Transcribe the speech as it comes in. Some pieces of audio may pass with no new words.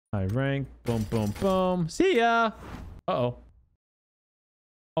High rank. Boom, boom, boom. See ya. Uh-oh.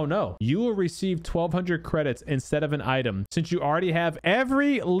 Oh no, you will receive 1,200 credits instead of an item since you already have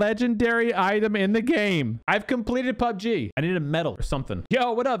every legendary item in the game. I've completed PUBG. I need a medal or something.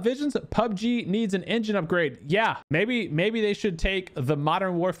 Yo, what up, Visions? PUBG needs an engine upgrade. Yeah, maybe they should take the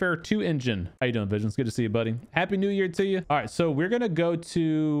Modern Warfare 2 engine. How you doing, Visions? Good to see you, buddy. Happy New Year to you. All right, so we're gonna go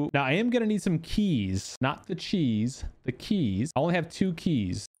to, now I am gonna need some keys, not the cheese, the keys. I only have 2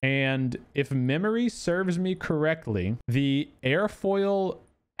 keys. And if memory serves me correctly, the airfoil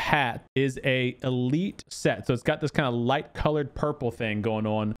hat is a elite set, so it's got this kind of light colored purple thing going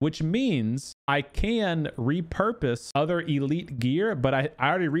on, which means I can repurpose other elite gear, but I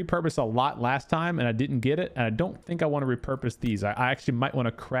already repurposed a lot last time and I didn't get it, and I don't think I want to repurpose these. I actually might want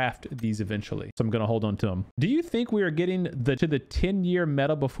to craft these eventually, so I'm gonna hold on to them. Do you think we are getting to the 10-year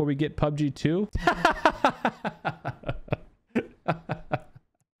meta before we get PUBG 2?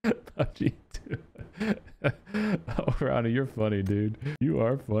 PUBG 2. Oh, Ronnie, you're funny, dude. You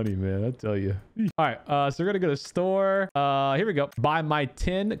are funny, man. I tell you. All right, so we're gonna go to store. Here we go. Buy my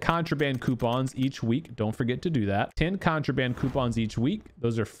 10 contraband coupons each week. Don't forget to do that. 10 contraband coupons each week.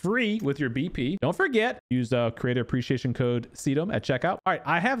 Those are free with your BP. Don't forget, use creator appreciation code CEDOM at checkout. All right,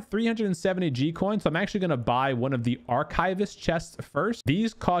 I have 370 G coins, so I'm actually gonna buy one of the archivist chests first.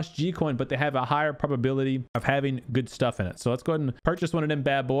 These cost G coin, but they have a higher probability of having good stuff in it. So let's go ahead and purchase one of them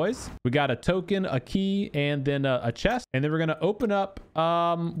bad boys. We got a token, a key, and then a chest, and then we're gonna open up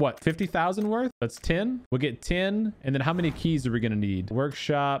what, 50,000 worth. That's 10. We'll get 10, and then how many keys are we gonna need?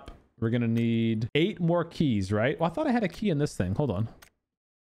 Workshop, we're gonna need 8 more keys, right? Well, I thought I had a key in this thing. Hold on.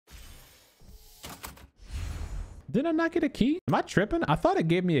 Did I not get a key? Am I tripping? I thought it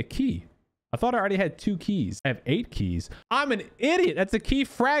gave me a key. I thought I already had 2 keys. I have 8 keys. I'm an idiot. That's a key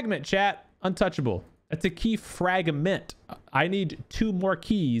fragment, chat. Untouchable. That's a key fragment. I need 2 more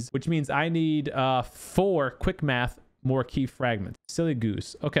keys, which means I need 4 quick math more key fragments. Silly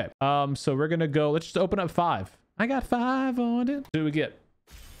goose. Okay. So we're gonna go. Let's just open up 5. I got 5 on it. What do we get?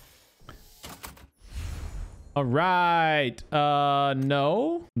 All right.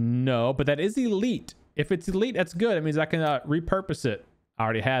 No, but that is elite. If it's elite, that's good. It means I can repurpose it. I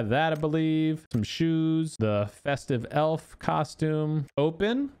already had that, I believe. Some shoes, the festive elf costume.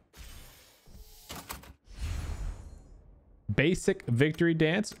 Open. Basic victory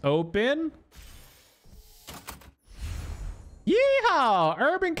dance. Open. Yeehaw!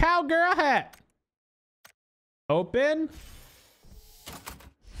 Urban cowgirl hat. Open.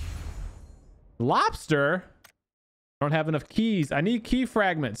 Lobster. I don't have enough keys. I need key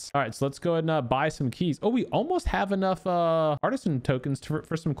fragments. All right, so let's go ahead and buy some keys. Oh, we almost have enough artisan tokens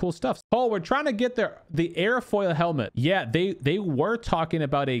for some cool stuff. Oh, we're trying to get the airfoil helmet. Yeah, they were talking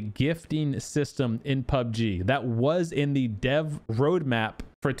about a gifting system in PUBG. That was in the dev roadmap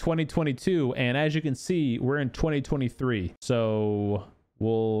for 2022. And as you can see, we're in 2023. So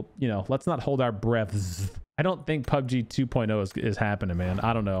we'll, let's not hold our breaths. I don't think PUBG 2.0 is happening, man.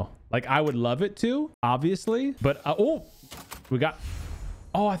 I don't know. Like, I would love it to, obviously, but oh,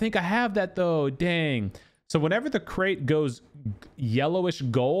 I think I have that though. Dang. So whenever the crate goes yellowish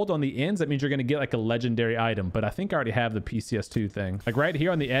gold on the ends, that means you're going to get like a legendary item. But I think I already have the PCS2 thing. Like right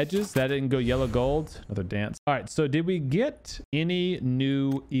here on the edges, that didn't go yellow gold. Another dance. All right. So did we get any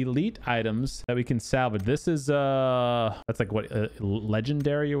new elite items that we can salvage? This is, that's like what,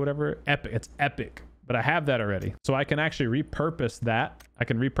 legendary or whatever. Epic. It's epic. But I have that already. So I can actually repurpose that. I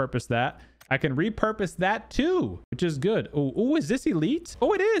can repurpose that. I can repurpose that too, which is good. Oh, is this elite?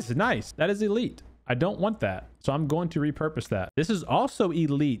 Oh, it is. Nice. That is elite. I don't want that. So I'm going to repurpose that. This is also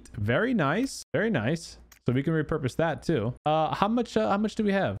elite. Very nice. Very nice. So we can repurpose that too. How much do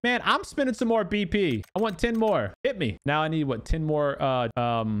we have? Man, I'm spending some more BP. I want 10 more. Hit me. Now I need what? 10 more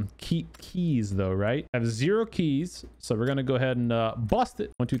keys though, right? I have 0 keys. So we're gonna go ahead and bust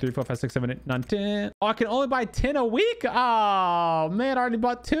it. 1, 2, 3, 4, 5, 6, 7, 8, 9, 10. Oh, I can only buy 10 a week. Oh man, I already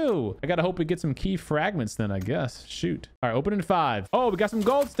bought 2. I gotta hope we get some key fragments then, I guess. Shoot. All right, open in 5. Oh, we got some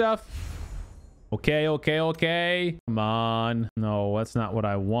gold stuff. Okay. Come on. No, that's not what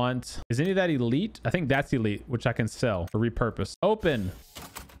I want. Is any of that elite? I think that's elite, which I can sell or repurpose. Open.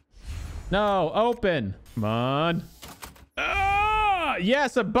 No, open. Come on. Ah,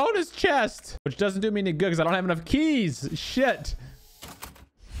 yes, a bonus chest, which doesn't do me any good because I don't have enough keys. Shit.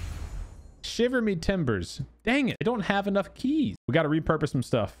 Shiver me timbers. Dang it. I don't have enough keys. We got to repurpose some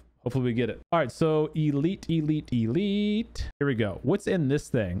stuff. Hopefully we get it. All right, so elite. Here we go. What's in this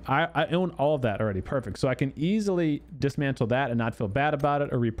thing? I own all of that already. Perfect. So I can easily dismantle that and not feel bad about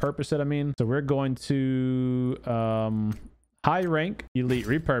it or repurpose it, I mean. So we're going to, how high rank, elite,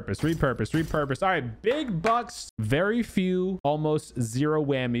 repurpose. All right, big bucks, very few, almost zero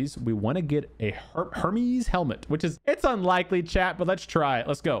whammies. We want to get a Hermes helmet, which is, it's unlikely, chat, but let's try it.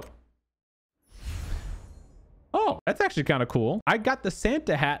 Let's go. Oh, that's actually kind of cool. I got the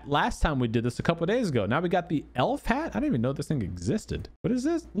Santa hat last time we did this a couple days ago. Now we got the elf hat. I didn't even know this thing existed. What is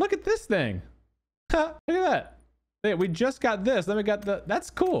this? Look at this thing. Look at that. Yeah, we just got this. Then we got the, that's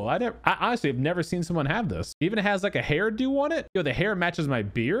cool. I honestly have never seen someone have this. Even it has like a hairdo on it. Yo, the hair matches my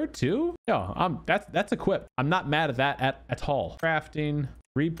beard too. Yo, that's equipped. I'm not mad at that at all. Crafting,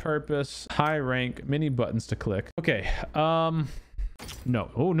 repurpose, high rank, mini buttons to click. Okay. No.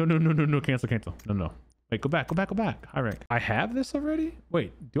 Oh, no. Cancel. No. Wait, go back. High rank. I have this already?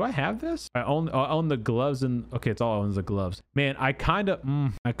 Wait, do I have this? I own the gloves and okay, it's all owns the gloves. Man, I kind of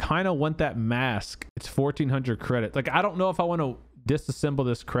want that mask. It's 1400 credit. Like, I don't know if I want to disassemble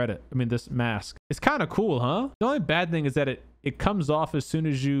this mask. It's kind of cool, huh? The only bad thing is that it comes off as soon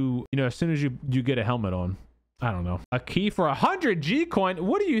as you get a helmet on. I don't know. A key for 100 G coin.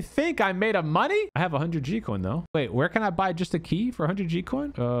 What do you think? I made of money? I have 100 G coin though. Wait, where can I buy just a key for 100 G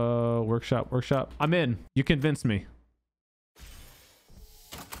coin? Workshop. I'm in. You convinced me.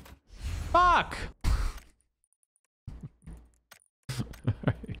 Fuck.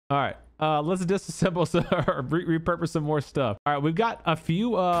 All right. Let's disassemble or repurpose some more stuff. All right, we've got a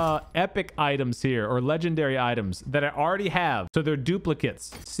few epic items here, or legendary items that I already have. So they're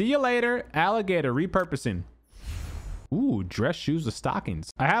duplicates. See you later, alligator. Repurposing. Ooh, dress shoes with stockings.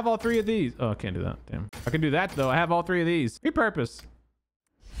 I have all three of these. Oh, I can't do that. Damn. I can do that though. I have all three of these. Repurpose.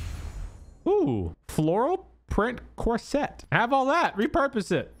 Ooh, floral print corset. I have all that.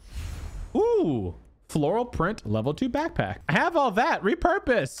 Repurpose it. Ooh, floral print level 2 backpack. I have all that.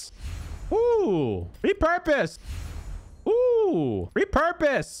 Repurpose. Ooh, repurpose. Ooh,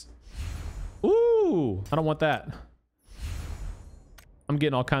 repurpose. Ooh, I don't want that. I'm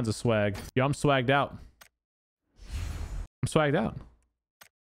getting all kinds of swag. Yo, I'm swagged out.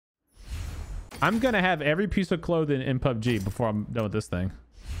 I'm gonna have every piece of clothing in PUBG before I'm done with this thing.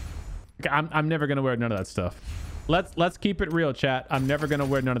 I'm never gonna wear none of that stuff. Let's keep it real, chat. I'm never gonna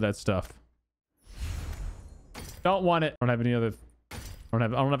wear none of that stuff. Don't want it. I don't have any other. I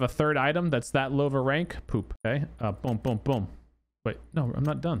don't have a third item that's that low of a rank. Poop. Okay. Boom. Wait, no, I'm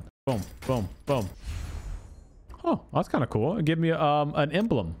not done. Boom. Oh, well, that's kind of cool. Give me an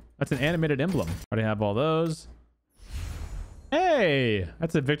emblem. That's an animated emblem. Already have all those. Hey,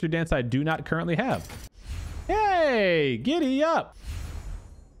 that's a victory dance I do not currently have. Hey, giddy up.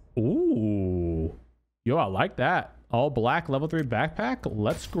 Ooh. Yo, I like that. All black level 3 backpack.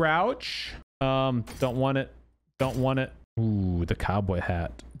 Let's grouch. Don't want it. Ooh, the cowboy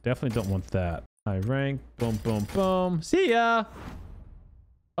hat. Definitely don't want that. High rank. Boom. See ya.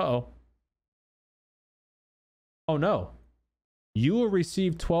 Uh-oh. Oh no. You will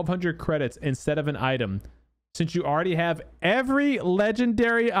receive 1200 credits instead of an item, since you already have every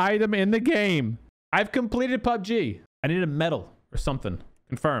legendary item in the game. I've completed PUBG. I need a medal or something.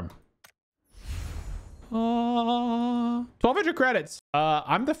 Confirm. 1200 credits.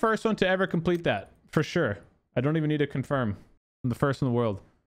 I'm the first one to ever complete that for sure. I don't even need to confirm. I'm the first in the world.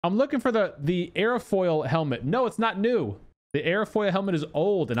 I'm looking for the airfoil helmet. No, it's not new. The airfoil helmet is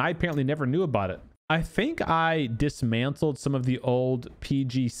old and I apparently never knew about it. I think I dismantled some of the old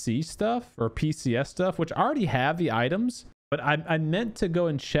PGC stuff or PCS stuff, which I already have the items, but I meant to go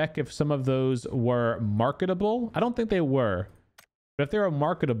and check if some of those were marketable. I don't think they were, but if they were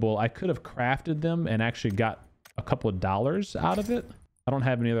marketable, I could have crafted them and actually got a couple of dollars out of it. I don't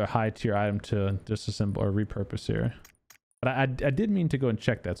have any other high tier item to disassemble or repurpose here, but I did mean to go and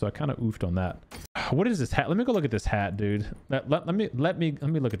check that. So I kind of oofed on that. What is this hat? Let me go look at this hat, dude. Let me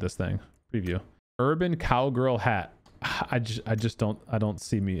look at this thing. Preview. Urban cowgirl hat. I don't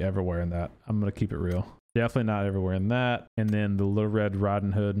see me ever wearing that. I'm gonna keep it real. Definitely not ever wearing that. And then the little red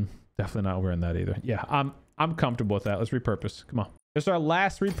Riding Hood. Definitely not wearing that either. Yeah, I'm comfortable with that. Let's repurpose. Come on. This is our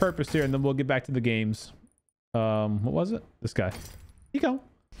last repurpose here, and then we'll get back to the games. What was it? This guy. Here you go.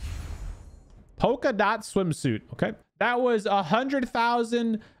 Polka dot swimsuit. Okay, that was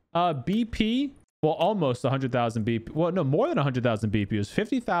 100,000 BP. Well, almost 100,000 BP. Well, no, more than 100,000 BP. It was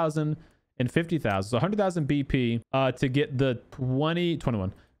 50,000 and 50,000. So 100,000 BP to get the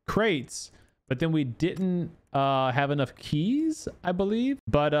 21 crates. But then we didn't have enough keys, I believe.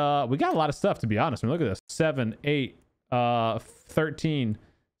 But we got a lot of stuff, to be honest. I mean, look at this. 7, 8, 13,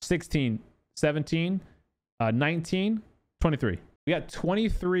 16, 17, 19, 23. We got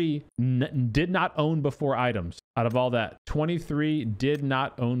 23 did not own before items. Out of all that, 23 did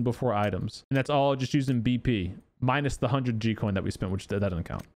not own before items. And that's all just using BP. Minus the 100 G coin that we spent, which that doesn't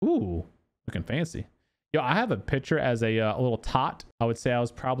count. Ooh, looking fancy. Yo, I have a picture as a little tot. I would say I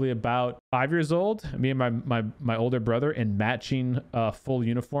was probably about 5 years old. Me and my older brother in matching full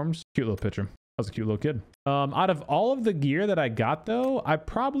uniforms. Cute little picture. I was a cute little kid. Out of all of the gear that I got though, I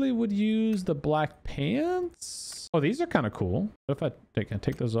probably would use the black pants. Oh, these are kind of cool. What if I can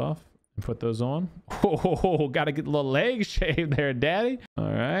take those off and put those on? Oh, gotta get the little legs shaved there, daddy.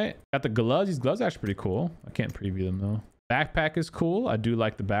 All right. Got the gloves. These gloves are actually pretty cool. I can't preview them though. Backpack is cool. I do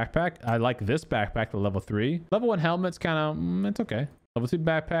like the backpack. I like this backpack, the level 3. Level 1 helmet's kind of, it's okay. Level 2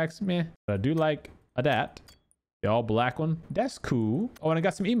 backpacks, meh. But I do like that. The all black one. That's cool. Oh, and I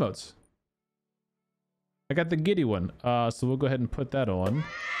got some emotes. I got the giddy one. So we'll go ahead and put that on.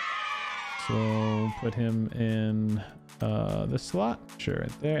 So put him in this slot. Sure,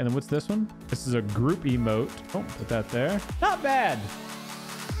 right there. And then what's this one? This is a group emote. Oh, put that there. Not bad.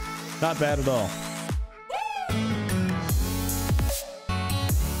 Not bad at all.